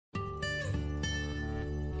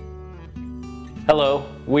Hello,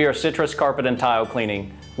 we are Citrus Carpet and Tile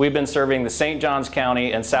Cleaning. We've been serving the St. Johns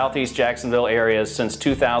County and Southeast Jacksonville areas since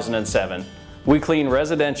 2007. We clean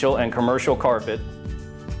residential and commercial carpet,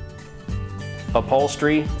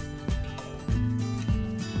 upholstery,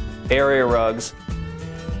 area rugs,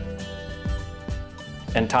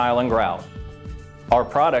 and tile and grout. Our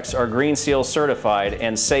products are Green Seal certified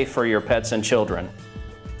and safe for your pets and children.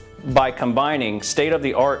 By combining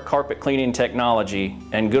state-of-the-art carpet cleaning technology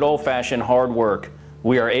and good old-fashioned hard work,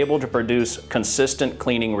 we are able to produce consistent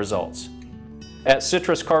cleaning results. At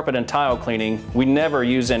Citrus Carpet and Tile Cleaning, we never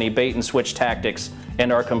use any bait-and-switch tactics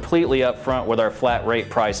and are completely upfront with our flat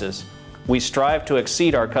rate prices. We strive to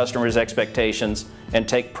exceed our customers' expectations and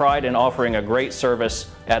take pride in offering a great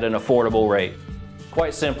service at an affordable rate.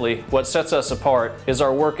 Quite simply, what sets us apart is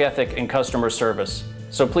our work ethic and customer service.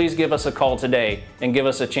 So please give us a call today and give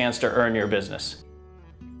us a chance to earn your business.